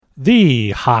The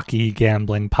Hockey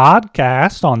Gambling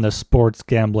Podcast on the Sports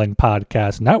Gambling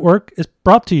Podcast Network is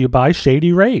brought to you by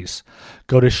Shady Rays.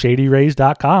 Go to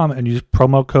shadyrays.com and use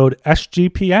promo code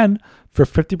SGPN for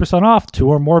 50% off 2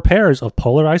 or more pairs of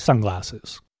polarized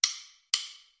sunglasses.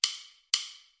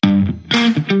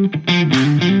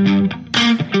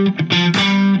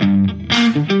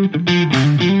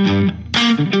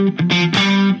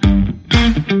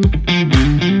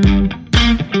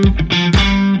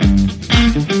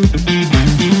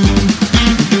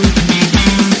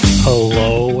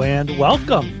 Hello and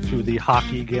welcome to the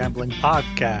Hockey Gambling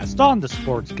Podcast on the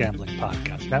Sports Gambling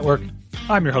Podcast Network.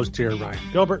 I'm your host here, Ryan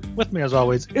Gilbert. With me, as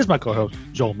always, is my co-host,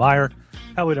 Joel Meyer.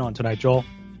 How are we doing tonight, Joel?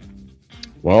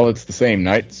 Well, it's the same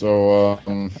night, so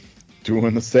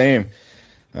doing the same.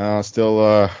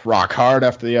 Still rock hard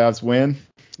after the Avs win.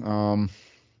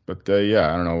 But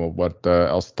I don't know what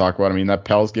else to talk about. I mean, that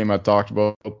Pels game I talked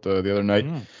about the other night.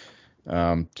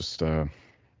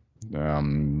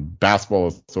 Basketball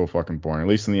is so fucking boring, at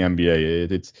least in the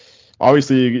NBA. It's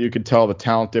obviously you could tell the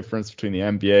talent difference between the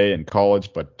NBA and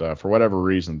college, but for whatever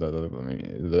reason,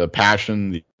 the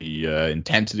passion, the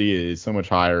intensity is so much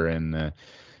higher in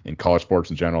college sports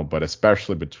in general, but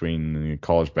especially between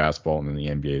college basketball and the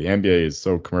NBA. The NBA is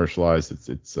so commercialized;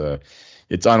 it's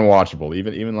unwatchable.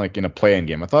 Even like in a play-in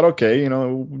game, I thought, okay,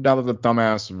 now that the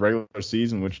dumbass regular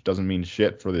season, which doesn't mean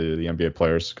shit for the NBA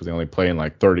players because they only play in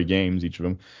like 30 games each of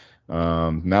them.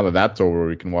 Now that that's over,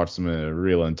 we can watch some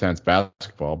real intense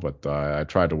basketball. But I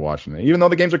tried to watch it, even though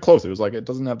the games are close. It was like it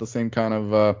doesn't have the same kind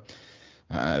of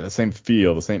the same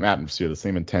feel, the same atmosphere, the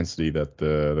same intensity that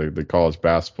the college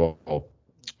basketball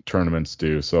tournaments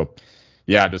do. So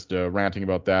yeah, just ranting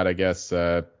about that, I guess.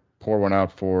 Pour one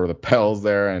out for the Pels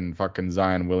there and fucking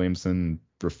Zion Williamson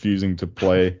refusing to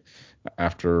play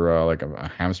after like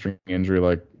a hamstring injury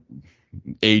like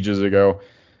ages ago.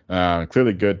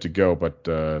 Clearly good to go, but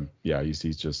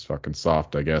he's just fucking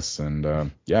soft, I guess, and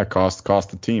cost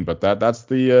the team. But that's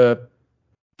the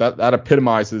that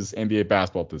epitomizes NBA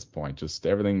basketball at this point. Just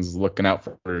everything's looking out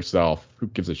for yourself. Who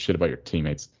gives a shit about your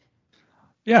teammates?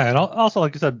 Yeah, and also,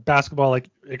 like you said, basketball, like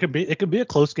it could be a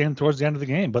close game towards the end of the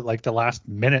game, but like the last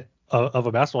minute of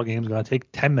a basketball game is going to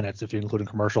take 10 minutes if you include a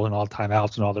commercial and all the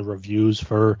timeouts and all the reviews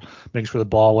for making sure the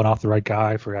ball went off the right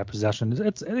guy for that possession.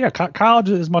 College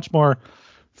is much more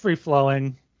free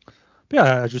flowing. But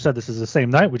yeah, as you said, this is the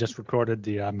same night. We just recorded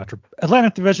the Metro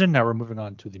Atlantic Division. Now we're moving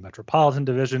on to the Metropolitan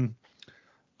Division.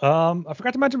 I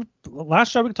forgot to mention last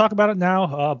show. We could talk about it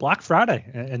now. Black Friday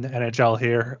in the NHL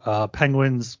here.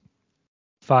 Penguins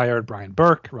fired Brian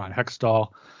Burke, Ron Hextall,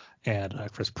 and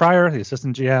Chris Pryor, the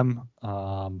assistant GM.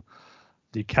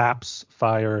 The Caps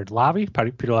fired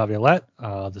Peter Laviolette.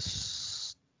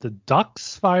 The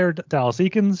Ducks fired Dallas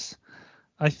Eakins.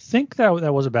 I think that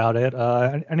was about it.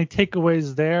 Any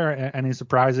takeaways there? Any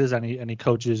surprises? Any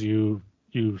coaches you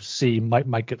see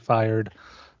might get fired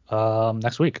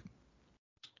next week?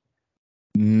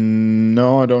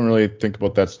 No, I don't really think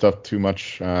about that stuff too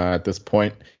much at this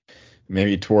point.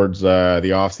 Maybe towards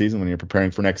the off season when you're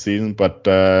preparing for next season. But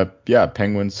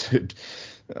Penguins,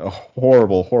 a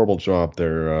horrible job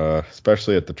there,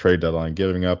 especially at the trade deadline,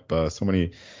 giving up so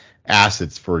many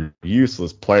assets for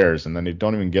useless players, and then they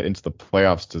don't even get into the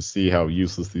playoffs to see how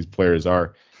useless these players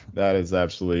are. That is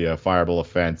absolutely a fireable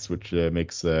offense, which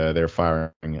makes their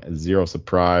firing zero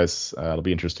surprise. It'll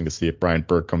be interesting to see if Brian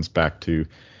Burke comes back to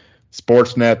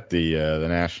Sportsnet, the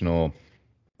national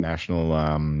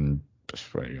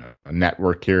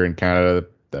network here in Canada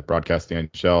that broadcasts the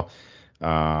NHL.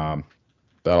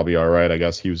 That'll be all right, I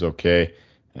guess. He was okay,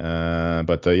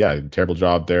 but terrible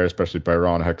job there, especially by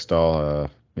Ron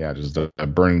Hextall. Just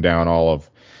burning down all of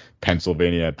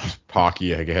Pennsylvania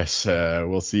hockey, I guess.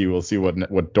 We'll see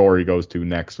what door he goes to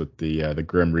next with the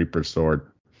Grim Reaper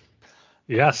sword.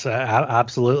 Yes,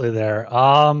 absolutely there.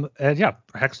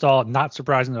 Hextall, not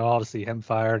surprising at all to see him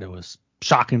fired. It was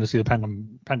shocking to see the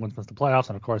Penguins miss the playoffs,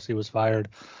 and of course he was fired.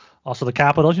 Also the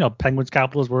Capitals, Penguins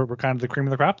Capitals were kind of the cream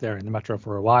of the crop there in the Metro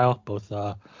for a while, both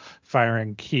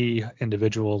firing key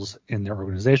individuals in their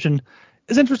organization.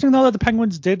 It's interesting, though, that the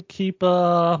Penguins did keep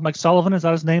Mike Sullivan, is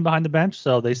that his name, behind the bench.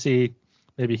 So they see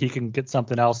maybe he can get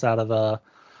something else out of the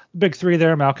big three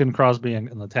there, Malkin, Crosby, and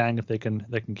Letang, if they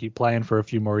can keep playing for a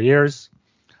few more years.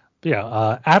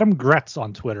 But Adam Gretz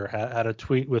on Twitter had a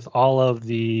tweet with all of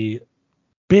the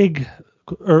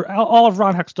all of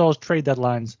Ron Hextall's trade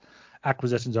deadlines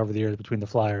acquisitions over the years between the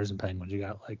Flyers and Penguins. You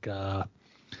got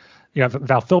you have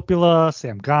Val Filppula,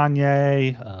 Sam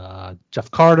Gagne, Jeff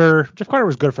Carter. Jeff Carter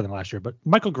was good for them last year, but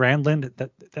Michael Granlund,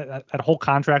 that whole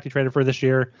contract he traded for this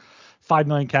year, $5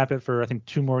 million cap hit for I think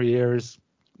 2 more years.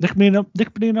 Nick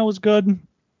Bonino was good.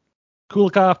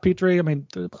 Kulikov, Petrie. I mean,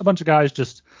 a bunch of guys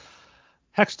just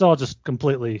Hextall just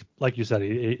completely, like you said,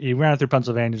 he ran through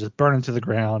Pennsylvania, just burning to the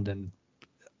ground. And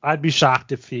I'd be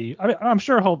shocked if I'm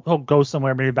sure he'll go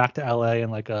somewhere, maybe back to LA in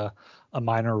like a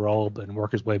minor role and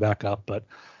work his way back up. But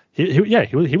he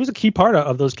was a key part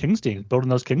of those Kings teams, building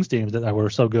those Kings teams that were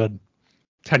so good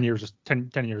 10 years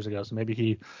ago. So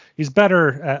maybe he's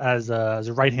better as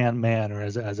a right hand man or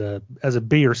as a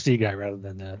B or C guy rather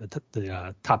than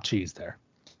the top cheese there.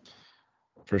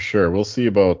 For sure. We'll see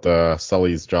about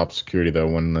Sully's job security, though,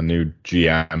 when the new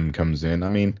GM comes in. I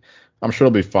mean, I'm sure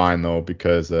it'll be fine, though,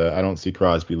 because I don't see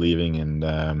Crosby leaving.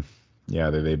 And,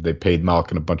 they paid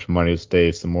Malkin a bunch of money to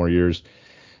stay some more years.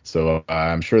 So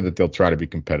I'm sure that they'll try to be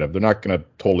competitive. They're not going to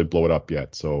totally blow it up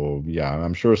yet. So, yeah,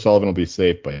 I'm sure Sullivan will be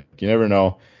safe. But you never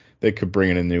know. They could bring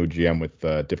in a new GM with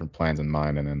different plans in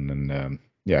mind. And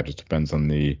it just depends on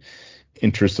the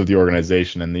interests of the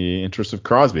organization and the interests of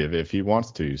Crosby if he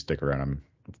wants to stick around.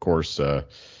 Of course,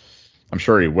 I'm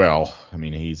sure he will. I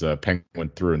mean, he's a Penguin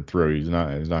through and through. He's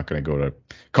not going to go to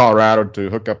Colorado to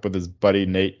hook up with his buddy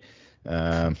Nate,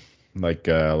 like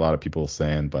a lot of people are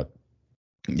saying. But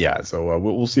yeah, so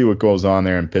we'll see what goes on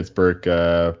there in Pittsburgh.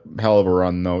 Hell of a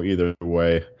run though. Either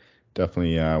way,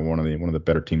 definitely one of the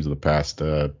better teams of the past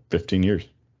 15 years.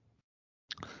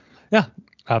 Yeah,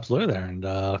 absolutely there. And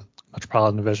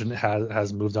Metropolitan Division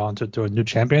has moved on to a new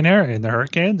champion here in the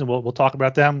Hurricanes, and we'll talk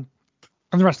about them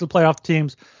and the rest of the playoff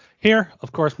teams here.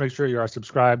 Of course, make sure you are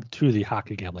subscribed to the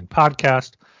Hockey Gambling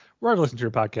Podcast, wherever you listen to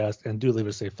your podcast, and do leave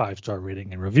us a 5-star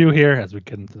rating and review here as we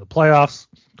get into the playoffs.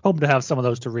 Hoping to have some of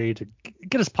those to read to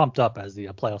get us pumped up as the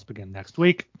playoffs begin next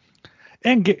week.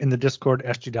 And get in the Discord,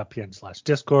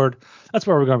 sg.pn/Discord. That's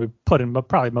where we're going to be putting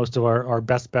probably most of our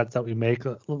best bets that we make.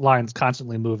 The line's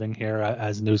constantly moving here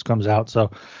as news comes out,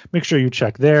 so make sure you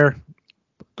check there.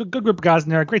 Good group of guys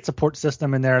in there, great support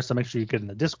system in there, so make sure you get in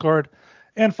the Discord.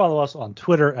 And follow us on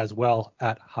Twitter as well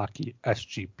at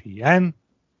HockeySGPN.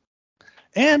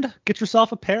 And get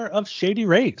yourself a pair of Shady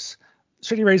Rays.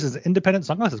 Shady Rays is an independent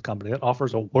sunglasses company that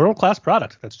offers a world-class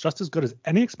product that's just as good as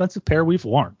any expensive pair we've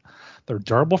worn. They're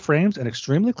durable frames and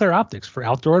extremely clear optics for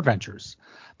outdoor adventures.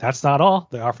 That's not all.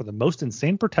 They offer the most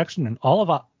insane protection in all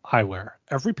of eyewear.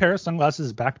 Every pair of sunglasses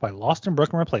is backed by lost and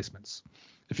broken replacements.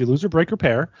 If you lose or break your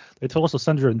pair, they told us they'll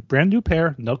send you a brand new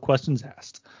pair, no questions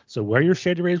asked. So wear your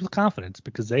Shady Rays with confidence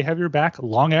because they have your back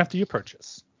long after you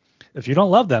purchase. If you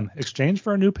don't love them, exchange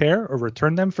for a new pair or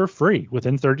return them for free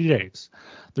within 30 days.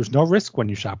 There's no risk when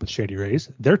you shop with Shady Rays.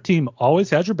 Their team always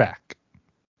has your back.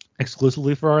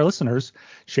 Exclusively for our listeners,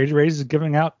 Shady Rays is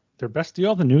giving out their best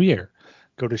deal of the new year.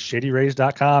 Go to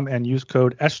shadyrays.com and use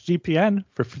code SGPN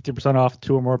for 50% off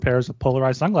 2 or more pairs of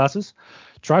polarized sunglasses.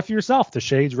 Try for yourself the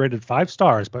shades rated 5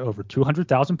 stars by over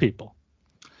 200,000 people.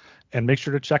 And make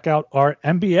sure to check out our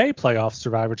NBA Playoff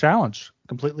Survivor Challenge.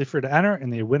 Completely free to enter,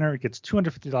 and the winner gets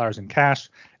 $250 in cash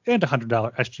and a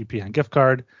 $100 SGPN gift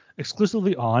card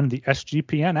exclusively on the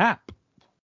SGPN app.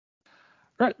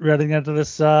 All right, ready to get into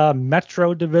this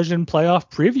Metro Division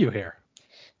playoff preview here.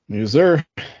 Yes, sir.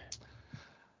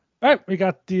 All right, we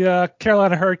got the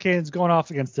Carolina Hurricanes going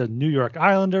off against the New York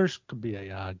Islanders. Could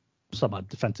be some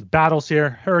defensive battles here.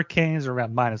 Hurricanes are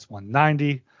around minus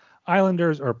 190.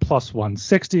 Islanders are plus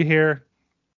 160 here.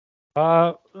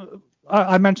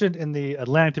 I mentioned in the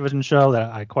Atlantic Division show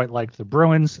that I quite liked the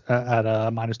Bruins at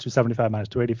minus 275, minus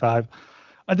 285.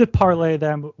 I did parlay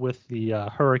them with the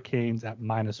Hurricanes at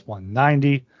minus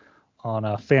 190 on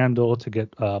FanDuel to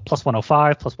get plus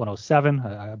 105, plus 107.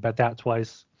 I bet that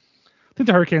twice. I think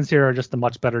the Hurricanes here are just a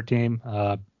much better team.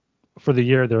 For the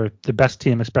year, they're the best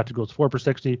team expected goals for per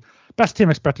 60, best team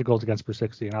expected goals against per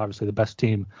 60, and obviously the best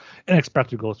team in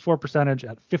expected goals for percentage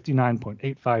at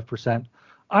 59.85%.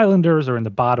 Islanders are in the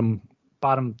bottom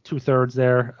 2/3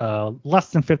 there,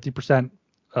 less than 50%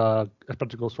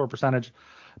 expected goals for percentage.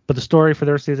 But the story for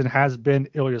their season has been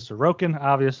Ilya Sorokin,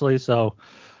 obviously, so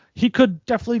he could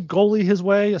definitely goalie his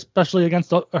way, especially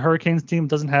against a Hurricanes team.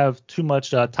 Doesn't have too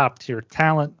much top-tier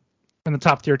talent. And the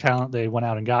top-tier talent they went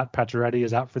out and got, Pacioretty,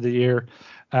 is out for the year,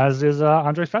 as is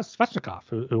Andrei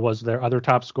Svechnikov, who was their other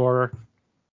top scorer.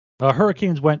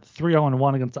 Hurricanes went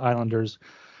 3-0-1 against the Islanders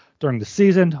during the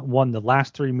season, won the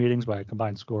last 3 meetings by a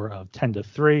combined score of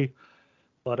 10-3.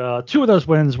 But 2 of those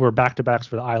wins were back-to-backs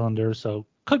for the Islanders, so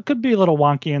could be a little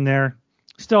wonky in there.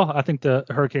 Still, I think the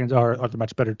Hurricanes are the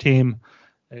much better team.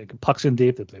 Pucks in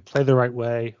deep, they play the right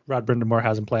way. Rod Brindamore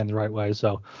hasn't played the right way,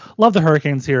 so love the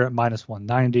Hurricanes here at minus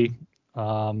 190.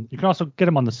 You can also get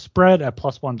them on the spread at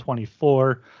plus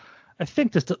 124. I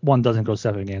think this one doesn't go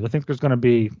 7 games. I think there's going to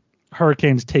be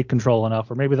Hurricanes take control enough,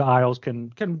 or maybe the Isles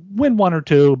can win one or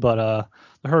two, but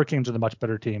the Hurricanes are the much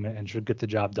better team and should get the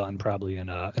job done probably in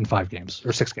 5 games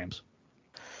or 6 games.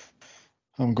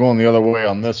 I'm going the other way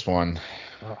on this one,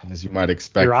 as you might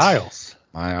expect. Your Isles.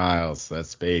 My Isles,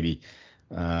 that's baby.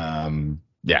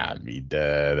 Yeah, I mean,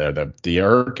 the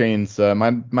Hurricanes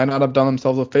might not have done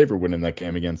themselves a favor winning that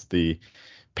game against the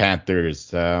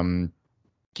Panthers,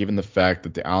 given the fact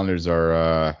that the Islanders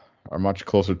are a much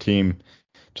closer team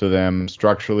to them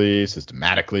structurally,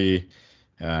 systematically.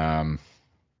 I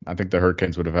think the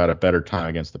Hurricanes would have had a better time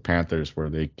against the Panthers, where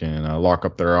they can lock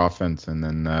up their offense and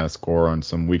then score on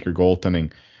some weaker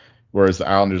goaltending. Whereas the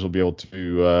Islanders will be able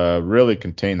to really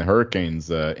contain the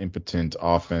Hurricanes' impotent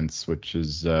offense, which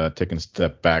is taking a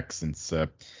step back since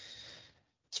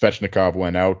Svechnikov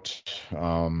went out.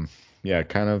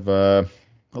 Kind of a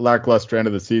lackluster end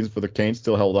of the season for the Canes.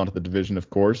 Still held on to the division, of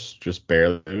course, just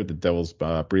barely, with the Devils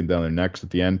breathing down their necks at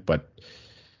the end. But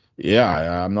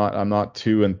yeah, I'm not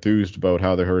too enthused about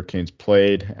how the Hurricanes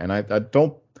played, and I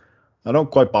don't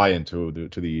quite buy into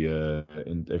the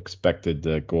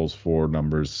expected goals for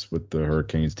numbers with the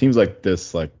Hurricanes. Teams like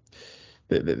this, like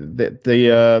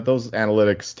those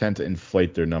analytics tend to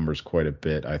inflate their numbers quite a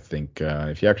bit. I think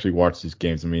if you actually watch these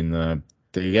games, I mean,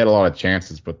 they get a lot of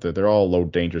chances, but they're all low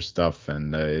danger stuff,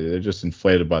 and they're just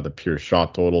inflated by the pure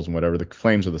shot totals and whatever. The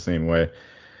Flames are the same way.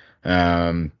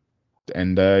 I mean,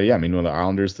 the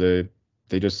Islanders,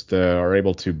 they just are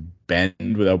able to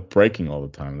bend without breaking all the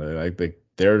time.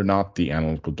 They're not the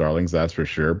analytical darlings, that's for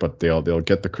sure, but they'll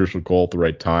get the crucial goal at the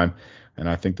right time, and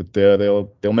I think that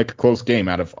they'll make a close game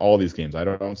out of all these games. I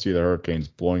don't see the Hurricanes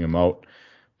blowing them out,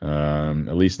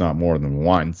 at least not more than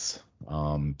once.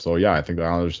 I think the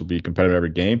Islanders will be competitive every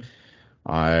game.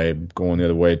 I'm going the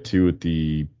other way too with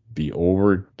the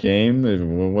over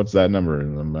game. What's that number?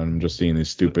 I'm just seeing these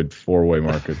stupid 4-way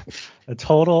market. The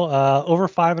total over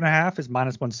 5.5 is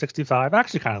 -165. I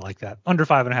actually kind of like that. Under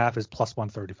 5.5 is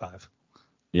 +135.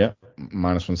 Yeah,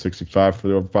 -165 for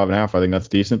the over 5.5. I think that's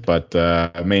decent, but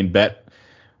main bet,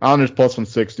 Islanders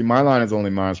 +160. My line is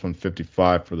only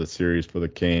 -155 for the series for the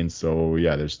Canes. So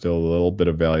yeah, there's still a little bit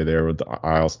of value there with the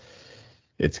Isles.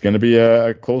 It's going to be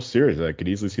a close series. I could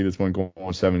easily see this one going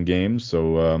 7 games.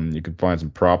 So you can find some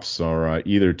props or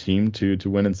either team to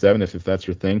win in 7 if that's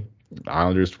your thing.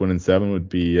 Islanders to win in 7 would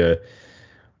be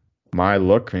my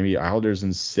look. Maybe Islanders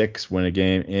in 6 win a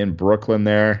game in Brooklyn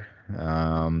there.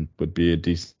 Would be a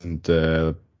decent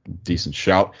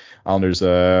shout. Islanders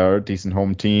are a decent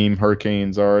home team.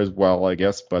 Hurricanes are as well, I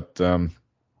guess. But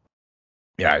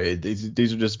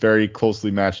these are just very closely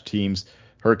matched teams.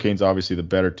 Hurricanes obviously the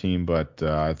better team, but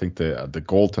I think the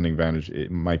goaltending advantage,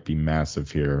 it might be massive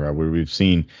here. Where we've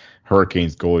seen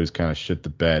Hurricanes goalies kind of shit the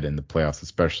bed in the playoffs,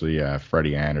 especially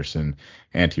Freddie Anderson,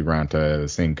 Antti Ranta, the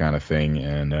same kind of thing.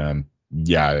 And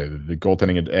the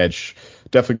goaltending edge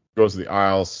definitely goes to the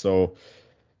Isles. So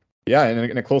yeah,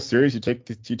 in a close series, you take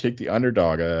the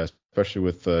underdog, especially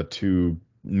with two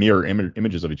mirror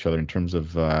images of each other in terms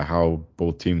of how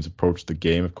both teams approach the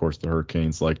game. Of course, the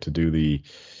Hurricanes like to do the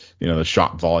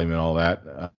shot volume and all that,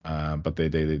 but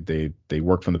they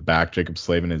work from the back. Jacob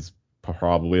Slavin is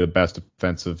probably the best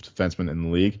defensive defenseman in the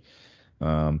league. They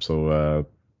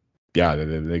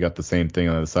got the same thing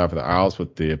on the side for the Isles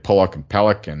with the Pollock and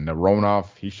Pelech and Romanov.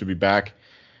 He should be back.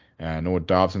 Noah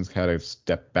Dobson's had a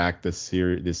step back this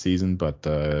season, but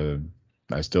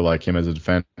I still like him as a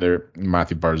defender.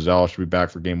 Matthew Barzal should be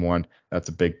back for game 1. That's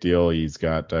a big deal. He's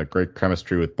got great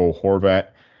chemistry with Bo Horvat.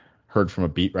 Heard from a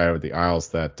beat writer with the Isles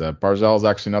that Barzal is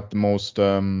actually not the most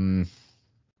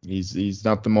he's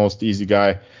not the most easy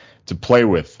guy to play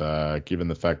with, given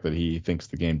the fact that he thinks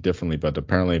the game differently. But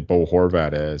apparently Bo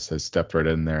Horvat has stepped right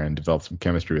in there and developed some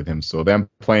chemistry with him. So them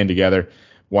playing together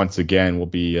once again will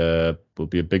be a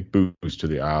big boost to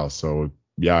the Isles. So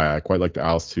yeah, I quite like the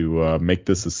Isles to make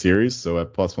this a series. So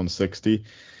at +160.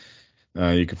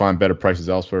 You can find better prices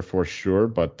elsewhere for sure,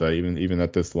 but even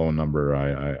at this low number,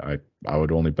 I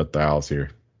would only bet the Isles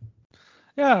here.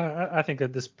 Yeah, I think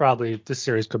that this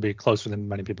series could be closer than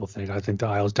many people think. I think the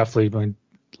Isles definitely,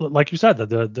 like you said,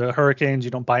 the Hurricanes,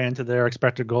 you don't buy into their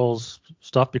expected goals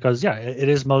stuff because it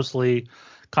is mostly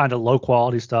kind of low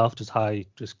quality stuff, just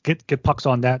get pucks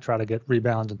on net, try to get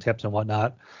rebounds and tips and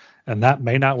whatnot, and that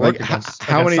may not work against.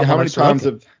 How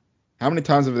many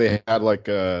times have they had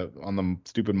on the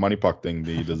stupid money puck thing,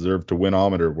 the deserve to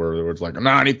win-ometer, where it's like a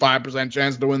 95%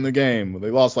 chance to win the game? They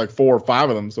lost 4 or 5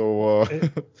 of them. So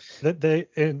they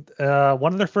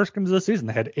one of their first games of the season,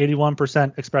 they had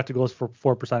 81% expected goals for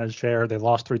 4% share. They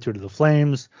lost 3-2 to the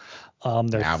Flames.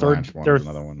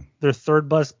 Their third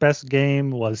best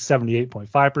game was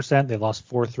 78.5%. They lost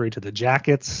 4-3 to the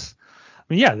Jackets.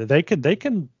 mean, yeah, they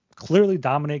can clearly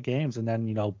dominate games, and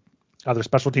then either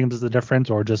special teams is the difference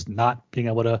or just not being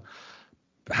able to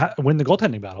win the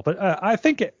goaltending battle. But I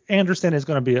think Anderson is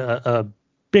going to be a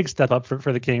big step up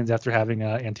for the Kings after having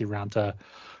Antti Raanta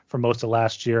for most of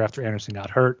last year after Anderson got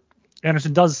hurt.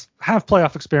 Anderson does have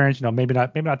playoff experience, maybe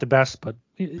not the best, but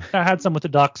he had some with the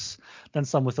Ducks, then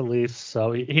some with the Leafs,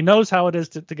 so he knows how it is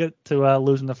to get to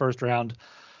lose in the first round.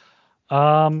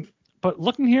 But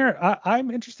looking here,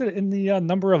 I'm interested in the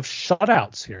number of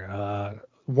shutouts here.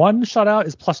 One shutout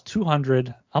is plus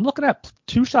 200. I'm looking at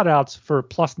two shutouts for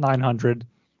plus 900.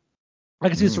 I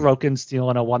can see Sorokin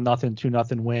stealing a 1-0,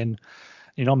 2-0 win.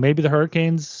 Maybe the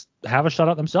Hurricanes have a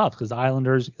shutout themselves because the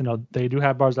Islanders, they do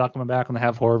have Barzal coming back and they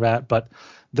have Horvat, but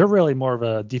they're really more of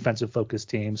a defensive focused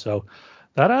team. So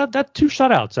that two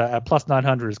shutouts at plus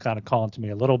 900 is kind of calling to me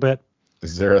a little bit.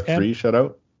 Is there a three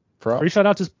shutout prop? Three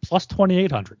shutouts is plus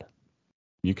 2,800.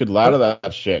 You could ladder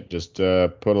that shit. Just put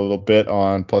a little bit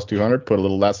on plus 200, put a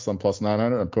little less on plus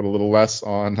 900, and put a little less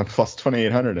on plus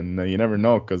 2,800, and you never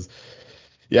know because.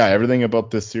 Yeah, everything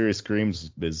about this series screams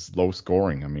is low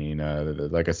scoring. I mean,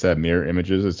 like I said, mirror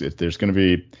images. There's going to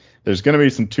be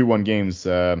some 2-1 games,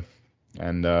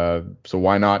 and so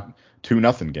why not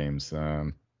 2-0 games?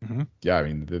 Yeah, I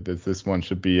mean, this one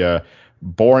should be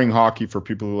boring hockey for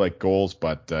people who like goals,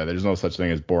 but there's no such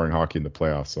thing as boring hockey in the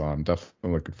playoffs. So I'm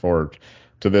definitely looking forward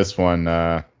to this one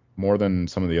more than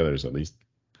some of the others, at least.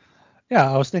 Yeah,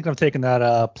 I was thinking of taking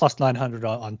that plus 900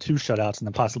 on two shutouts and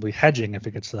then possibly hedging if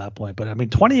it gets to that point. But I mean,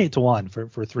 28-1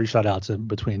 for three shutouts in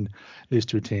between these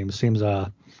two teams seems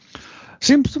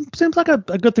like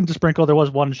a good thing to sprinkle. There was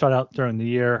one shutout during the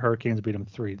year. Hurricanes beat them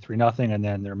 3-0, and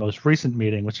then their most recent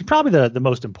meeting, which is probably the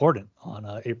most important,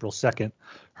 on April 2nd,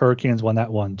 Hurricanes won that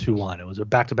one 2-1. It was a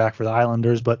back-to-back for the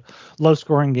Islanders, but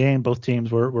low-scoring game. Both teams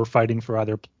were fighting for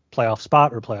either playoff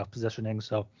spot or playoff positioning.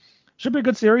 So. Should be a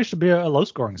good series. Should be a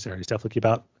low-scoring series. Definitely keep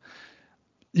out.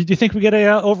 Do you think we get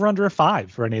a over/under of 5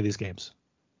 for any of these games?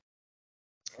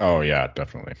 Oh yeah,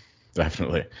 definitely.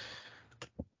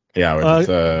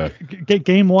 Yeah,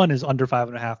 game one is under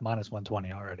 5.5 minus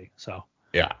 120 already. So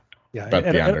yeah, bet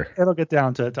the under. It'll get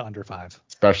down to under 5,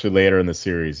 especially later in the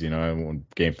series.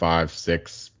 Game 5,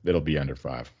 6, it'll be under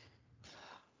 5.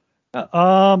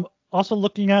 Also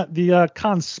looking at the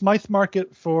Conn Smythe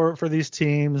market for these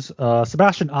teams,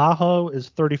 Sebastian Aho is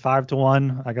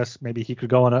 35-1. I guess maybe he could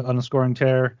go on a scoring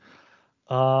tear.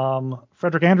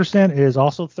 Frederik Andersen is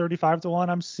also 35-1.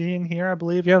 I'm seeing here, I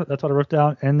believe. Yeah, that's what I wrote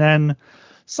down. And then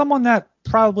someone that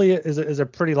probably is a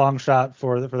pretty long shot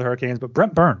for the Hurricanes, but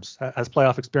Brent Burns has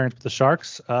playoff experience with the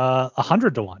Sharks,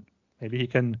 100-1. Maybe he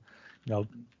can,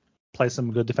 play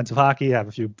some good defensive hockey, have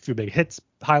a few big hits,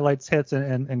 hits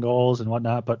and goals and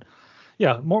whatnot. But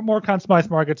yeah, more Conn Smythe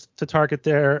markets to target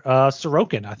there.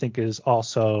 Sorokin, I think, is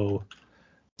also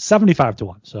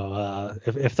 75-1. So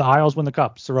if the Isles win the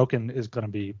Cup, Sorokin is going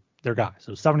to be their guy.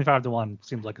 So 75-1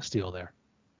 seems like a steal there.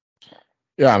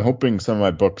 Yeah, I'm hoping some of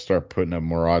my books start putting up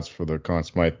more odds for the Conn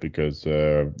Smythe because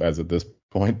as at this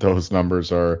point, those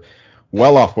numbers are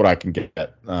well off what I can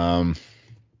get.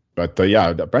 But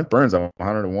yeah, Brent Burns at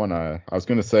 101. I was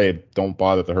going to say don't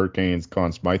bother the Hurricanes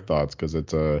Conn Smythe thoughts because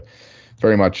it's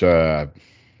very much a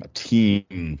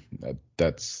team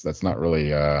that's not really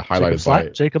highlighted by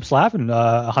Jacob Slavin,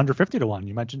 150-1.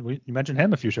 You mentioned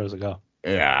him a few shows ago.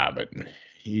 Yeah, but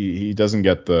he doesn't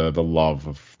get the love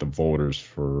of the voters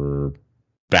for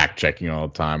back checking all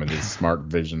the time and his smart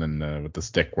vision and with the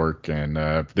stick work and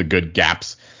the good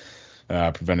gaps.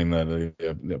 Preventing the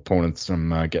opponents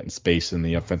from getting space in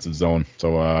the offensive zone.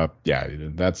 So yeah,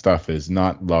 that stuff is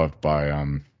not loved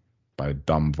by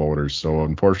dumb voters. So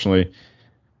unfortunately,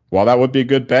 while that would be a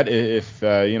good bet if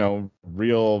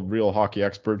real hockey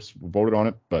experts voted on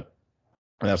it, but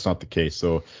that's not the case.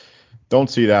 So don't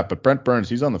see that. But Brent Burns,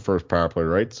 he's on the first power play,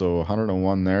 right? So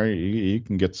 101 there, he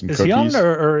can get some cookies. Is he on it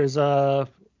or is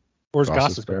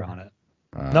Gostisbehere on it?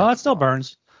 No, it's still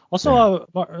Burns. Also,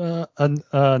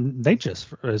 Natchez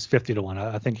is 50-1.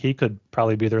 I think he could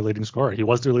probably be their leading scorer. He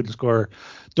was their leading scorer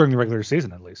during the regular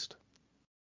season, at least.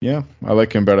 Yeah, I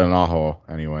like him better than Aho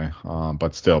anyway.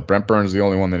 But still, Brent Burns is the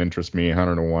only one that interests me.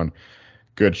 101.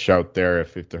 Good shout there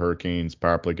if the Hurricanes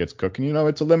power play gets cooking.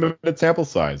 It's a limited sample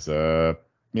size.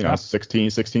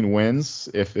 16 wins.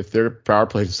 If their power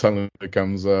play suddenly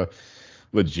becomes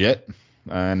legit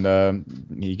and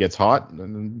he gets hot,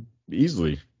 then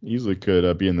easily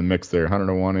could be in the mix there.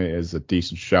 101 is a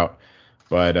decent shout,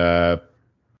 but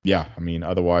yeah, I mean,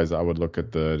 otherwise I would look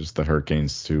at just the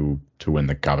Hurricanes to win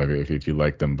the Cup if you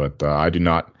like them, but I do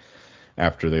not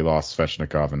after they lost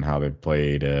Svechnikov and how they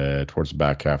played towards the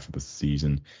back half of the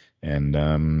season.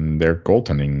 and their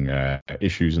goaltending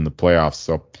issues in the playoffs.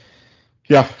 So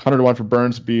yeah, 100-1 for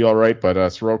Burns would be all right, but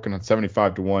Sorokin at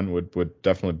 75-1 would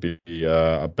definitely be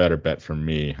a better bet for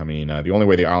me. I mean, the only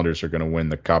way the Islanders are going to win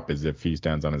the cup is if he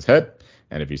stands on his head,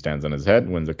 and if he stands on his head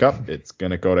and wins the cup, it's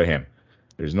going to go to him.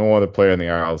 There's no other player in the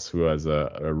Isles who has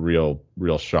a real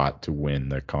shot to win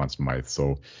the Conn Smythe.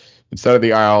 So instead of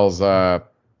the Isles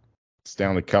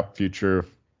Stanley Cup future,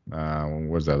 what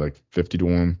was that, like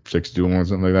 50-1, 60-1,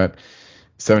 something like that?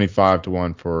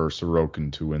 75-1 for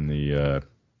Sorokin to win the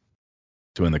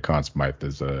Conn Smythe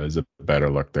is a better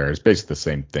look there. It's basically the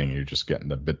same thing. You're just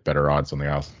getting a bit better odds on the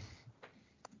Isles.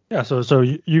 Yeah, so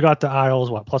you got the Isles,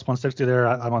 plus 160 there.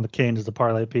 I'm on the Canes as the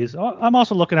parlay piece. I'm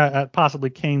also looking at possibly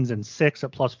Canes in 6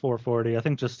 at plus 440. I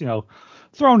think just,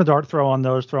 throwing a dart throw on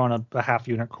those, throwing a half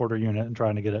unit, quarter unit, and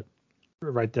trying to get it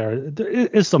right there. There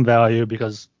is some value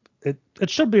because it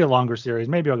should be a longer series.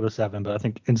 Maybe I'll go to 7, but I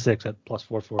think in 6 at plus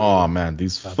 440. Oh, man,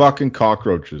 these fucking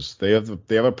cockroaches. They have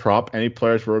a prop. Any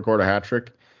players will record a hat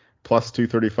trick, plus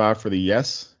 235 for the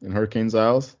yes in Hurricanes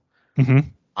Isles. Mm-hmm.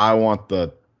 I want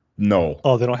the no.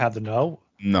 Oh, they don't have the no?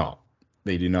 No,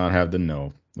 they do not have the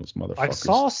no. Those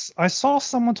motherfuckers. I saw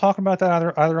someone talking about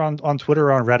that either on Twitter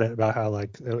or on Reddit about how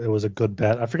like it was a good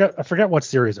bet. I forget what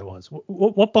series it was.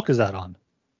 What book is that on?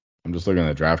 I'm just looking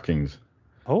at DraftKings.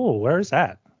 Oh, where is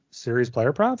that? Series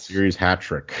player props? Series hat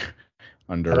trick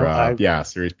under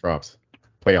series props,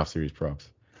 playoff series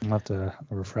props. I'll have to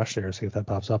refresh here, see if that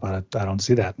pops up. I don't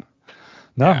see that.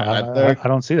 No, I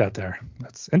don't see that there.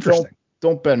 That's interesting.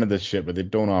 Don't bet into this shit, but they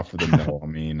don't offer the no. I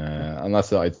mean,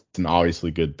 unless it's an obviously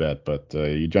good bet, but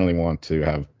you generally want to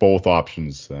have both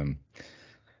options. So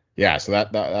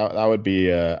that would be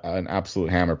an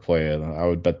absolute hammer play. I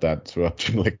would bet that to up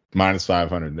to like minus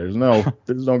 500. There's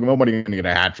nobody going to get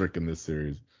a hat trick in this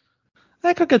series.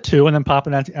 I could get 2 and then pop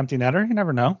an empty netter. You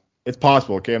never know. It's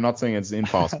possible. Okay, I'm not saying it's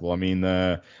impossible. I mean,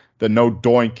 the no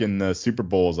doink in the Super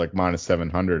Bowl is like minus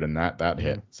 700, and that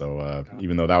hit. So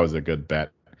even though that was a good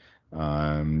bet.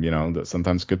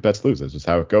 Sometimes good bets lose. That's just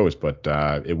how it goes. But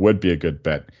it would be a good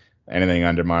bet. Anything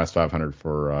under minus 500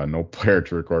 for no player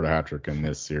to record a hat trick in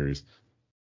this series.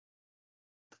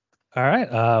 All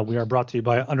right. We are brought to you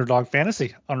by Underdog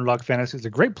Fantasy. Underdog Fantasy is a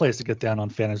great place to get down on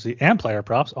fantasy and player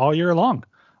props all year long.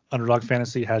 Underdog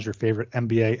Fantasy has your favorite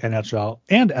NBA, NHL,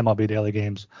 and MLB daily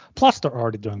games. Plus, they're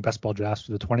already doing best ball drafts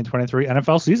for the 2023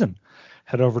 NFL season.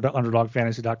 Head over to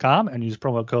UnderdogFantasy.com and use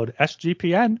promo code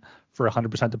SGPN for a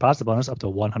 100% deposit bonus up to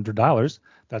 $100.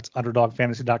 That's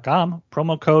UnderdogFantasy.com,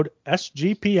 promo code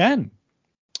SGPN.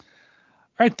 All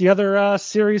right, the other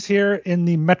series here in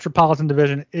the Metropolitan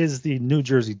Division is the New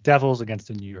Jersey Devils against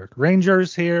the New York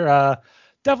Rangers here.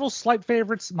 Devils slight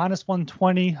favorites, minus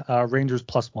 120, Rangers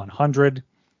plus 100.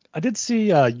 I did see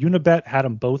Unibet had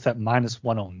them both at minus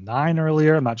 109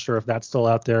 earlier. I'm not sure if that's still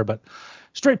out there, but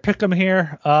straight pick them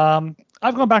here.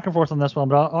 I've gone back and forth on this one,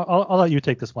 but I'll let you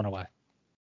take this one away.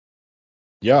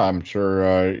 Yeah, I'm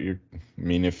sure.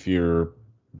 If you're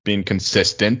being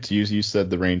consistent, you said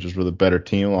the Rangers were the better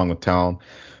team along with Talon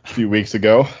a few weeks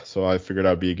ago, so I figured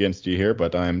I'd be against you here,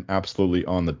 but I'm absolutely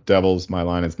on the Devils. My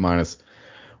line is minus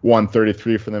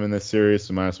 133 for them in this series,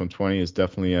 so minus 120 is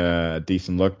definitely a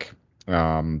decent look.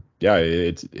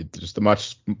 It's just a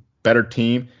much better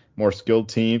team, more skilled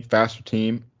team, faster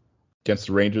team against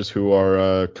the Rangers, who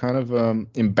are kind of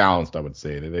imbalanced, I would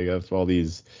say. They have all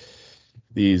these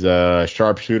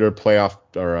sharpshooter playoff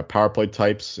or power play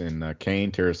types in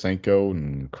Kane, Tarasenko,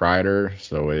 and Kreider.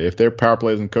 So if their power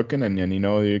play isn't cooking, and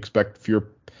you expect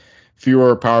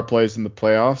fewer power plays in the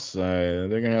playoffs,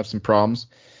 they're gonna have some problems.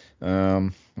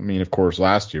 Of course,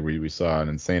 last year we saw an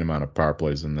insane amount of power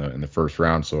plays in the first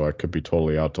round, so I could be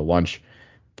totally out to lunch.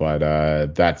 But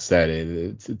that said,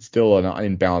 it's still an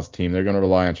imbalanced team. They're going to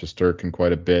rely on Shesterkin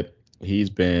quite a bit. He's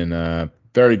been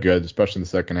very good, especially in the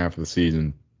second half of the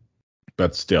season.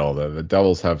 But still, the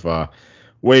Devils have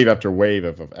wave after wave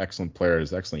of excellent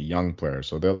players, excellent young players.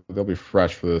 So they'll be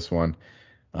fresh for this one.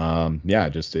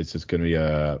 It's just going to be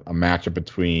a matchup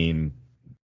between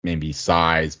maybe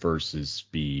size versus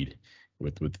speed,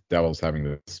 with Devils having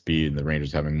the speed and the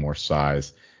Rangers having more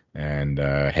size. And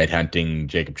headhunting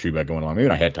Jacob Trouba going along. Maybe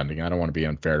not headhunting. I don't want to be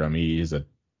unfair to him. He's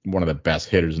one of the best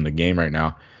hitters in the game right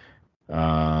now.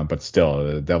 But still,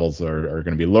 the Devils are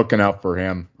going to be looking out for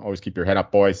him. Always keep your head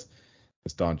up, boys,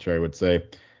 as Don Cherry would say.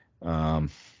 I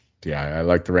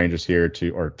like the Rangers here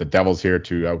or the Devils here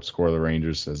to outscore the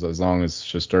Rangers as long as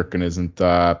Shesterkin isn't,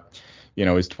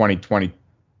 his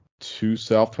 2022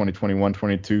 self,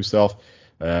 2021-22 self.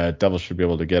 Devils should be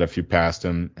able to get a few past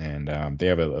him, and they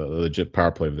have a legit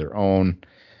power play of their own.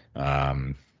 They're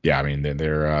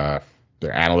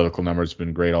their analytical numbers have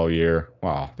been great all year.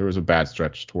 Wow, there was a bad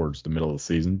stretch towards the middle of the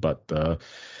season, but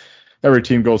every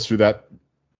team goes through that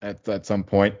at some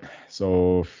point.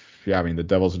 So yeah, I mean the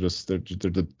Devils are they're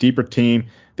the deeper team.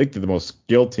 I think they're the most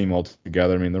skilled team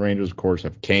altogether. I mean the Rangers of course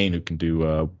have Kane who can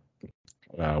do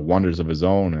wonders of his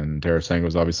own, and Tarasenko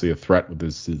is obviously a threat with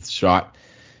his shot,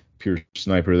 pure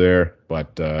sniper there.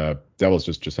 But Devils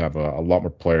just have a lot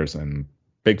more players, and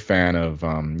big fan of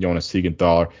Jonas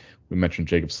Siegenthaler. We mentioned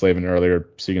Jacob Slavin earlier.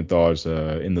 Siegenthaler's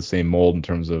in the same mold in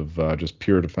terms of just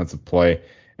pure defensive play,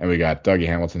 and we got Dougie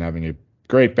Hamilton having a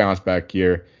great bounce back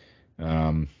year.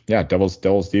 Devils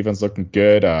defense looking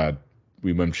good.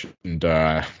 We mentioned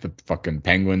the fucking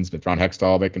Penguins with Ron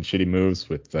Hextall making shitty moves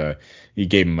with he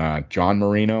gave him John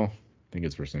Marino. I think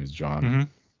his first name is John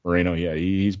Marino. Yeah,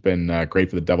 he's been great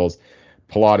for the Devils.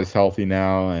 Palat is healthy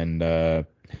now, and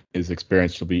his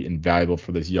experience will be invaluable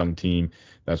for this young team.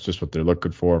 That's just what they're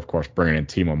looking for. Of course, bringing in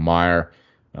Timo Meier.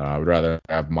 I would rather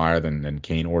have Meier than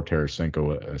Kane or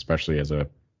Tarasenko, especially as a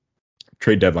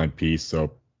trade deadline piece.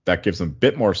 So that gives him a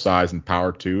bit more size and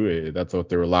power too. That's what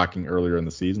they were lacking earlier in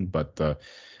the season. But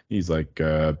he's like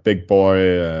a big boy,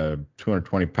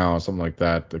 220 pounds, something like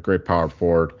that. A great power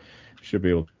forward. Should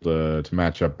be able to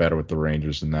match up better with the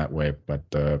Rangers in that way. But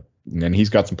and he's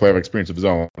got some playoff experience of his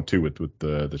own too with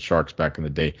the Sharks back in the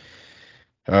day.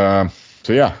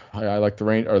 So yeah, I like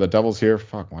the Devils here.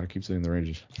 Fuck, why do I keep saying the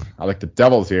Rangers? I like the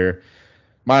Devils here.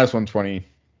 Minus 120.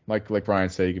 Like Ryan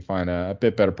said, you can find a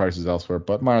bit better prices elsewhere,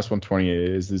 but minus 120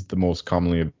 is the most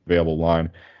commonly available line.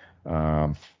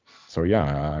 So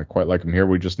yeah, I quite like him here.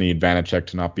 We just need Vanacek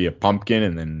to not be a pumpkin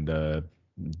and then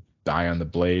die on the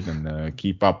blade and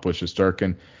keep up with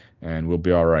Shesterkin, and we'll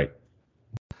be all right.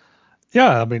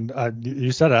 Yeah, I mean,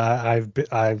 you said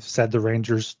I've said the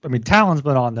Rangers. I mean, Talon's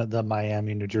been on the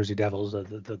Miami, New Jersey Devils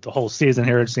the whole season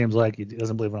here. It seems like he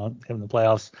doesn't believe in him in the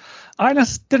playoffs. I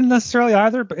didn't necessarily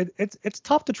either, but it's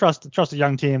tough to trust a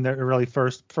young team. They're really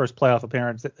first playoff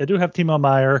appearance. They do have Timo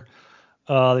Meier.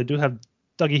 They do have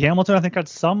Dougie Hamilton. I think had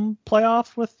some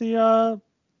playoff with the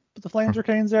Flames or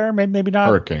Canes there. Maybe not.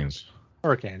 Hurricanes,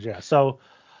 yeah. So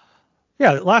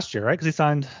yeah, last year, right? Because he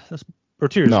signed this. Or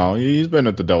 2 years. No, he's been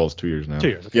at the Devils 2 years now. 2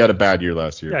 years. Okay. He had a bad year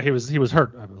last year. Yeah, he was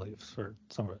hurt, I believe, for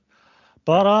some of it.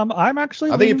 But I'm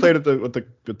actually. I think he played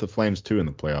with the Flames too in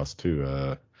the playoffs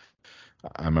too.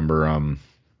 I remember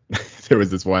there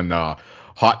was this one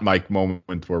hot mic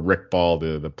moment where Rick Ball,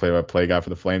 the play-by-play guy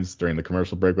for the Flames during the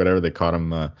commercial break, whatever, they caught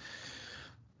him.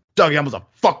 Doug Hamill's a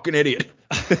fucking idiot.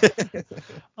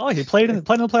 Oh, he played in the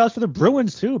playoffs for the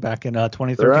Bruins too back in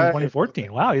 2013, right.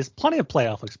 2014. Wow, he has plenty of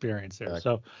playoff experience there.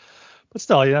 Exactly. So. But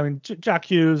still, I mean, Jack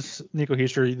Hughes, Nico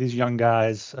Hischier, these young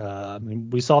guys. I mean,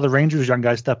 we saw the Rangers young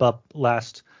guys step up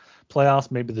last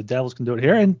playoffs. Maybe the Devils can do it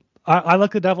here. And I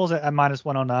like the Devils at minus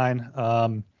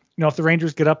 109. If the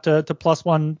Rangers get up to plus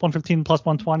 115, plus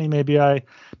 120, maybe I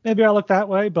look that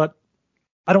way. But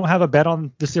I don't have a bet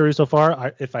on the series so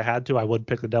far. If I had to, I would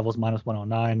pick the Devils minus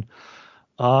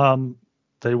 109.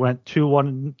 They went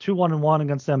 2-1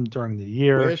 against them during the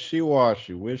year.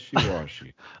 Wishy-washy.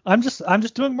 I'm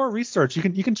just doing more research.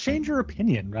 You can change your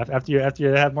opinion after you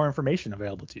have more information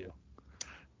available to you,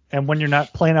 and when you're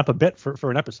not playing up a bit for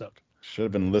an episode. Should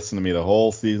have been listening to me the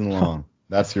whole season long.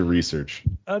 That's your research.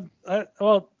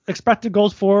 Well, expected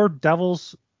goals for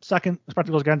Devils second,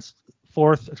 expected goals against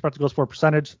fourth, expected goals for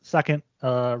percentage second.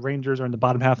 Rangers are in the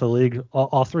bottom half of the league.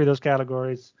 All three of those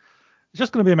categories. It's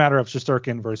just going to be a matter of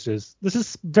Shesterkin versus. This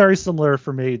is very similar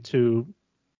for me to,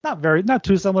 not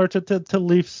too similar to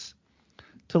Leafs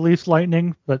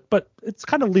Lightning, but it's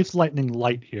kind of Leafs Lightning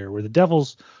light here, where the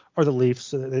Devils are the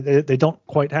Leafs. They don't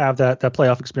quite have that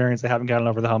playoff experience. They haven't gotten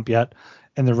over the hump yet,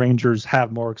 and the Rangers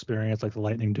have more experience, like the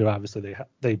Lightning do. Obviously,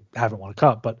 they haven't won a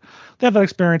cup, but they have that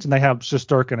experience, and they have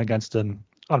Shesterkin against an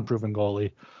unproven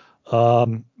goalie.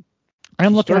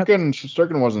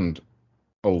 Shesterkin wasn't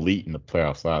elite in the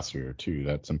playoffs last year too.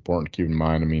 That's important to keep in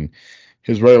mind. I mean,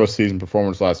 his regular season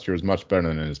performance last year was much better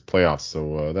than in his playoffs,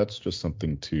 so that's just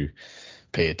something to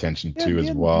pay attention to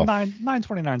as well.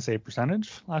 929 save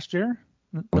percentage last year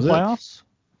in the playoffs.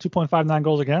 2.59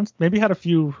 goals against. Maybe had a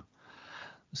few.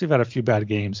 Let's see if he had a few bad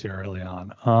games here early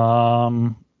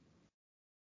on.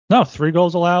 No, 3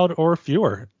 goals allowed or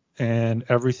fewer, and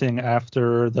everything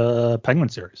after the Penguin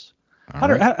series.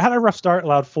 Had a rough start,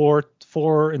 allowed four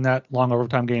in that long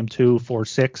overtime game, 2, 4,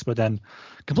 6, but then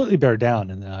completely bared down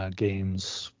in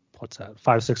games,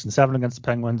 5, 6, and 7 against the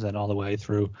Penguins, and all the way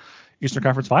through Eastern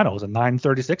Conference Finals, a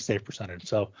 936 save percentage.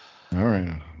 So, all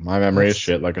right, my memory is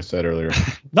shit, like I said earlier.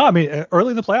 No, I mean early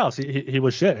in the playoffs he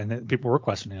was shit, and people were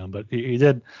questioning him, but he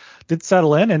did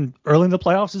settle in, and early in the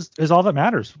playoffs is all that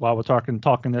matters. While we're talking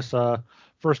this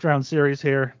first round series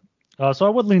here. So I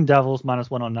would lean Devils minus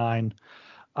 109.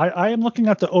 I am looking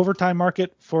at the overtime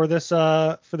market for this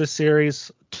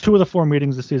series. 2 of the 4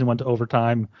 meetings this season went to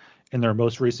overtime, and their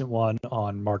most recent one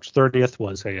on March 30th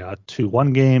was a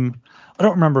 2-1 game. I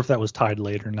don't remember if that was tied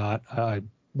late or not. I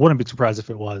wouldn't be surprised if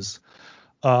it was.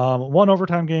 1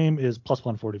 overtime game is plus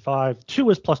 145, 2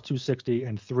 is plus 260,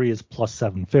 and 3 is plus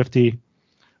 750.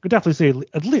 Could definitely see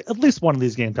at least one of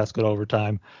these games has to go to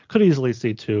overtime. Could easily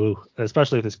see 2,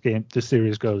 especially if this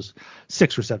series goes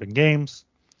 6 or 7 games.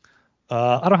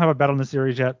 I don't have a bet on the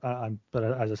series yet, but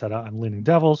as I said, I'm leaning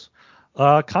Devils.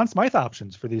 Conn Smythe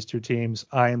options for these 2 teams.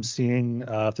 I am seeing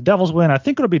if the Devils win, I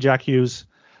think it'll be Jack Hughes.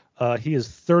 He is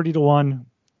 30-1,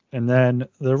 and then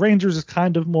the Rangers is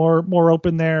kind of more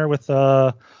open there with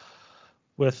Zibanejad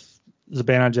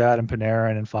and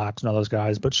Panarin and Fox and all those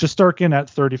guys. But Shesterkin at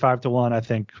 35-1, I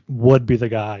think, would be the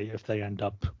guy if they end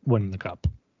up winning the cup.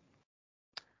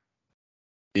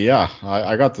 Yeah,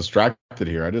 I got distracted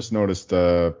here. I just noticed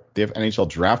they have NHL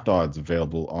draft odds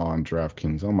available on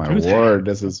DraftKings. Oh my word,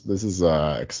 this is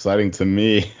exciting to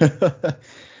me.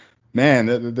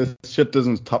 Man, this shit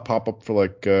doesn't pop up for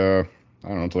like I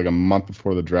don't know, until like a month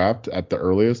before the draft at the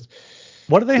earliest.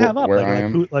 What do they have up?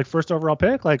 Like first overall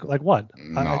pick? Like what?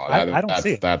 No, I don't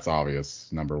see it. That's obvious.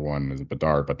 Number 1 is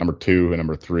Bedard, but number 2 and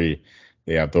number 3,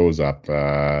 they have those up.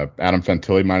 Adam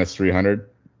Fantilli minus 300.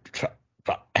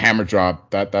 Hammer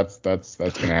drop. That's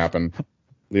gonna happen.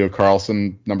 Leo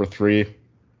Carlson number 3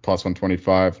 plus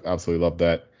 125. Absolutely love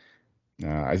that.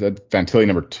 I said Fantilli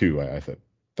number 2. I said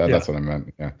that's what I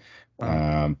meant. Yeah.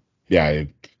 Yeah.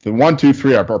 The 1, 2,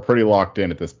 3 are pretty locked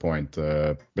in at this point.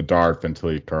 Bedard,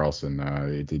 Fantilli, Carlson.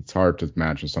 It's hard to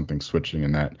imagine something switching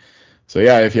in that. So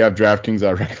yeah, if you have DraftKings,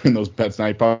 I recommend those bets. Now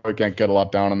you probably can't get a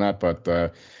lot down on that, but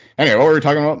anyway, what were we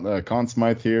talking about? Conn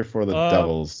Smythe here for the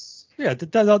Devils. Yeah, the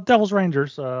Devils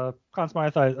Rangers. Conn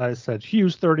Smythe, I said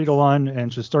Hughes 30-1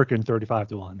 and Shesterkin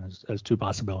 35-1 as 2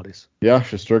 possibilities. Yeah,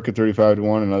 Shesterkin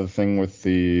 35-1. Another thing with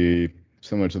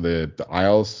similar to the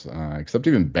Isles, except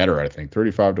even better, I think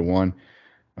 35-1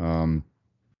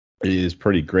 is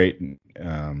pretty great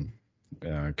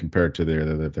compared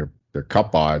to their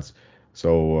cup odds.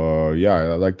 So yeah,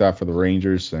 I like that for the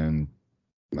Rangers. And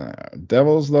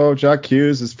Devils though, Jack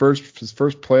Hughes, his first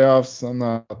playoffs. I'm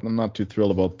not too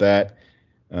thrilled about that.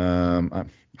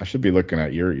 I should be looking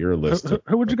at your list.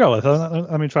 Who would you go with?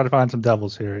 Let me try to find some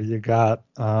Devils here. You got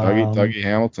Dougie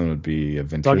Hamilton would be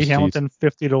of interest. Dougie Hamilton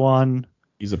 50-1.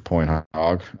 He's a point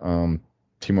hog.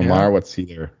 Timo Meier, what's he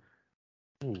there?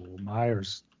 Ooh,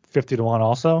 Meier's 50-1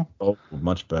 also. Oh,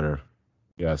 much better.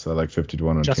 Yeah, so I like 50-1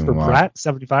 on Jesper Timo Meier. Bratt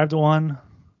 75-1.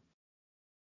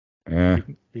 Yeah,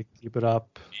 keep it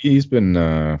up. He's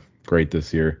been great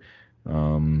this year.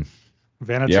 Vanacek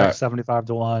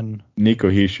 75-1.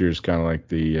 Nico Hischier is kind of like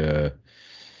the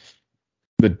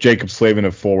Jacob Slavin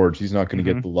of forwards. He's not going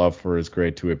to get the love for his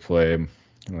great two-way play,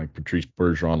 like Patrice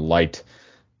Bergeron light.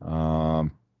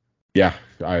 Yeah,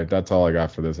 that's all I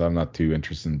got for this. I'm not too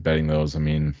interested in betting those. I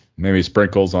mean, maybe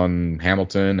sprinkles on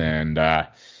Hamilton and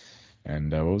what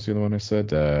was the other one I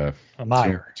said?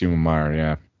 Meier. Timo Meier,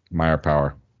 yeah, Meier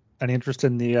power. Any interest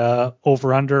in the over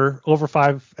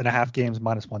 5.5 games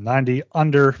minus 190,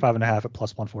 under 5.5 at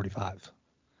plus 145?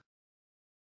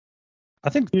 I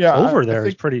think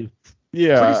is pretty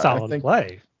solid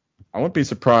play. I wouldn't be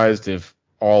surprised if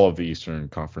all of the Eastern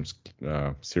Conference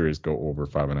series go over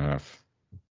 5.5.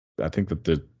 I think that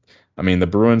the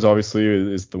Bruins obviously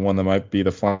is the one that might be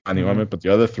the fly in the ointment, but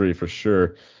the other three for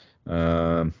sure.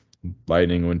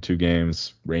 Lightning win 2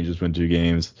 games, Rangers win 2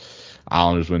 games,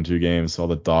 Islanders win 2 games. All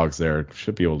the dogs there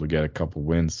should be able to get a couple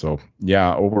wins. So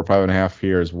yeah, over 5.5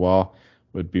 here as well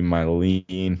would be my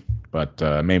lean. But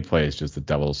main play is just the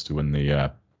Devils to win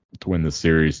the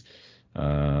series.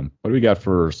 What do we got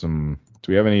for some?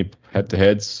 Do we have any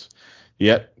head-to-heads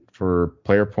yet for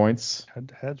player points?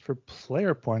 Head-to-head for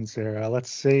player points here.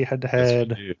 Let's see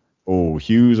head-to-head. Yes, oh,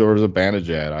 Hughes over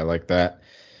Zibanejad. I like that.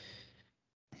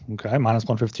 Okay, minus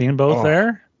 115 both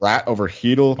there. Rat over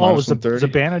Hedl, minus 130.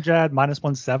 Zibanejad minus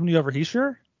 170 over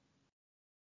Hischier.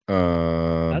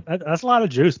 That's a lot of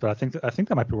juice, but I think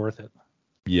that might be worth it.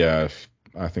 Yeah,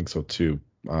 I think so too.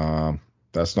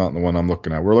 That's not the one I'm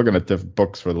looking at. We're looking at different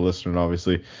books for the listener,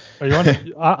 obviously. I'm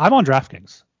on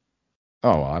DraftKings.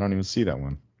 Oh, I don't even see that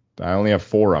one. I only have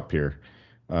 4 up here.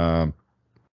 Hughes,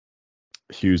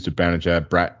 Zibanejad,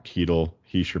 Bratt, Hedl,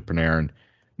 Hischier, Panarin,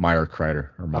 Meier, Kreider.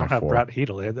 I don't have Bratt,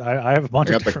 Hedl. I have a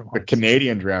bunch of different ones. The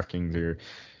Canadian DraftKings here.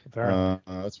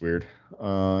 That's weird.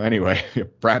 Anyway,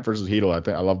 Bratt versus Hedl.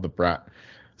 I love the Bratt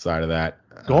side of that.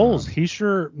 Goals,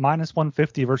 Hischier minus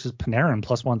 150 versus Panarin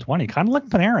plus 120. Kind of like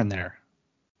Panarin there.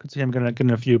 Could see him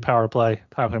getting a few power play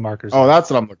markers. Oh,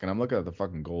 that's what I'm looking. I'm looking at the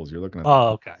fucking goals. You're looking at.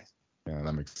 Okay. Yeah,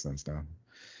 that makes sense now.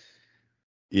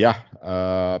 Yeah.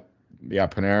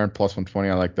 Panarin plus 120.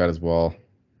 I like that as well.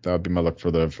 That would be my look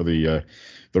for the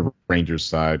Rangers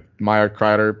side. Meyer,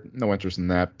 Kreider, no interest in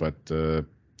that, but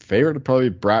favorite would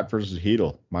probably be Bratt versus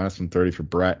Hedel. Minus 130 for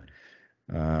Bratt.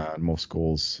 Most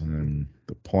goals and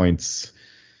the points,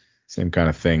 same kind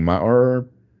of thing. Or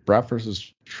Bratt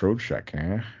versus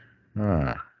Trocheck,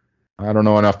 I don't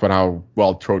know enough about how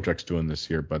well Trocheck's doing this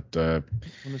year, but let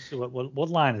me see what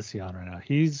line is he on right now.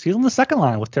 He's on the second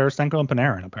line with Tarasenko and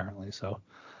Panarin apparently. So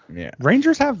yeah,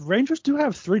 Rangers do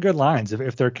have 3 good lines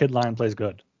if their kid line plays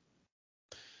good.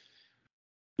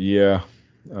 Yeah,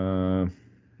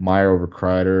 Meyer over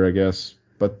Kreider, I guess.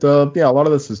 But a lot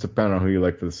of this is dependent on who you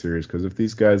like for the series, because if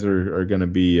these guys are going to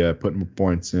be putting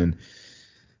points in,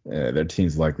 their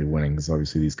team's likely winning, because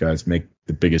obviously these guys make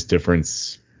the biggest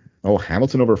difference. Oh,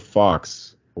 Hamilton over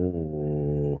Fox.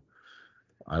 Oh,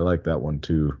 I like that one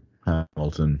too,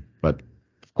 Hamilton. But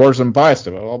of course I'm biased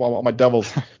about all my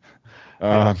Devils.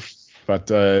 But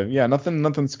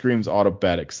nothing screams auto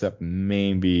bet except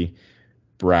maybe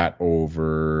Bratt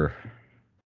over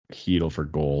Hedel for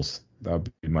goals. That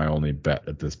would be my only bet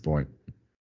at this point.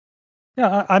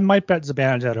 Yeah, I might bet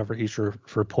Zibanejad over Hischier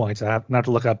for points. I have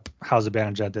to look up how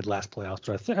Zibanejad did last playoffs,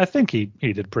 but I think he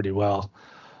did pretty well.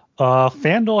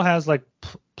 FanDuel has like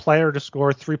player to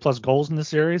score 3+ goals in the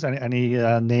series. Any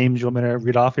names you want me to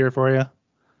read off here for you?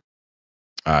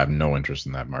 I have no interest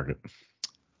in that market.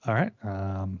 All right.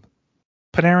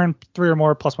 Panarin 3 or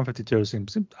more plus 152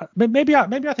 seems maybe I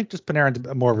think just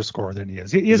Panarin's more of a scorer than he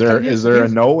is. Is there a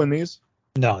no in these?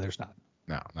 No, there's not.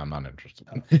 No, I'm not interested.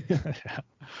 Yeah.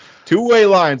 Two-way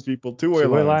lines, people. Two-way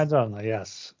lines only.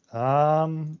 Yes.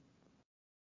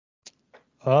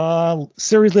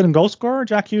 Series leading goal scorer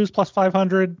Jack Hughes plus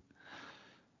 500,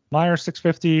 Meyer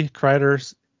 650,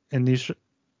 Kreider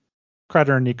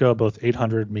and Nico both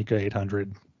 800, Mika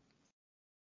 800.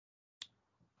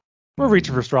 We're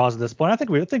reaching for straws at this point. I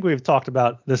think we've talked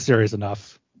about this series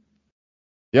enough.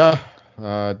 Yeah,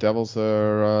 Devils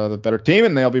are the better team,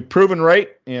 and they'll be proven right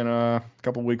in a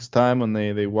couple weeks' time when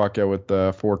they walk out with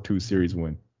the 4-2 series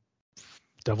win.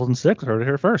 Devils in 6, heard it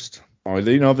here first. Oh,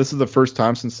 this is the first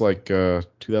time since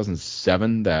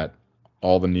 2007 that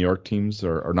all the New York teams,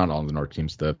 or not all the New York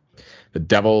teams, the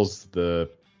Devils, the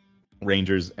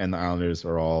Rangers, and the Islanders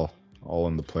are all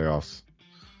in the playoffs.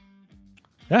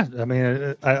 Yeah, I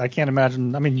mean, I can't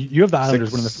imagine. I mean, you have the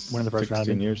Islanders winning the first round.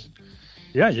 16 years.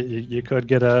 Yeah, you could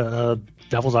get a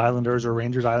Devils Islanders or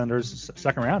Rangers Islanders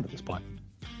second round at this point.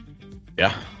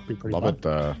 Yeah, be pretty love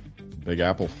fun. it. Big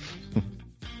Apple.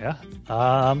 Yeah.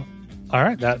 All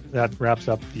right, that wraps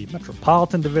up the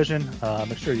Metropolitan division.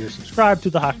 Make sure you're subscribed to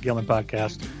the Hockey Gambling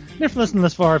Podcast. And if you're listening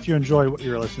this far, if you enjoy what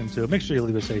you're listening to, make sure you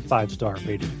leave us a 5-star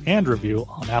rating and review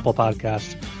on Apple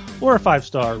Podcasts, or a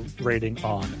 5-star rating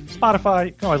on Spotify.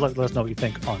 You can always let us know what you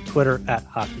think on Twitter at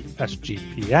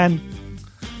HockeySGPN.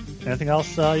 Anything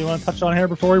else you want to touch on here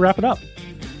before we wrap it up?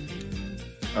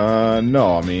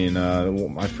 No, I mean,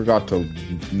 I forgot to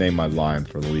name my line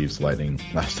for the Leafs Lightning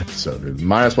last episode. It was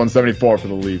minus 174 for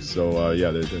the Leafs, so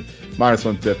the minus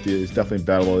 150 is definitely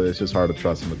bettable. It's just hard to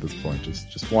trust them at this point.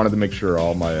 Just wanted to make sure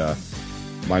all my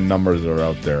numbers are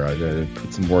out there. I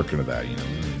put some work into that,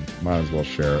 might as well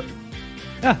share it.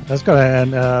 Yeah, that's good.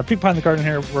 And peek behind the curtain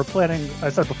here, we're planning, I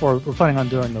said before, we're planning on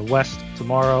doing the West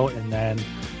tomorrow, and then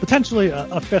potentially a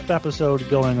 5th episode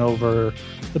going over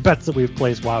the bets that we've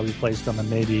placed, why we placed them, and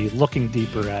maybe looking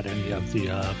deeper at any of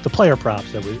the player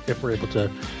props that if we're able to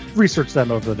research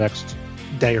them over the next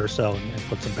day or so and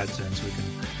put some bets in so we can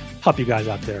help you guys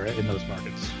out there in those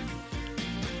markets.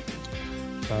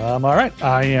 All right,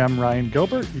 I am Ryan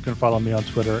Gilbert. You can follow me on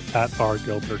Twitter at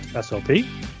rgilbertsop.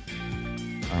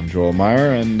 I'm Joel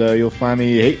Meyer, and you'll find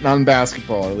me hating on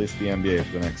basketball, or at least the NBA,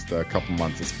 for the next couple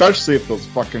months, especially if those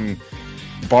fucking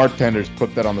bartenders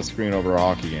put that on the screen over a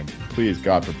hockey game. Please,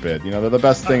 God forbid. They're the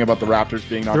best thing about the Raptors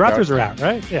being knocked out. The Raptors are out,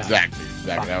 right? Yeah. Exactly.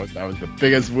 That was the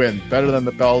biggest win. Better than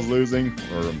the Bells losing,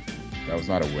 or that was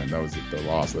not a win. That was the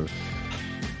loss.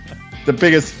 The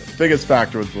biggest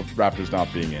factor was the Raptors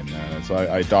not being in. So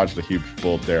I dodged a huge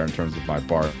bullet there in terms of my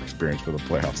bar experience for the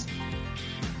playoffs.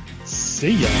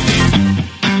 See ya.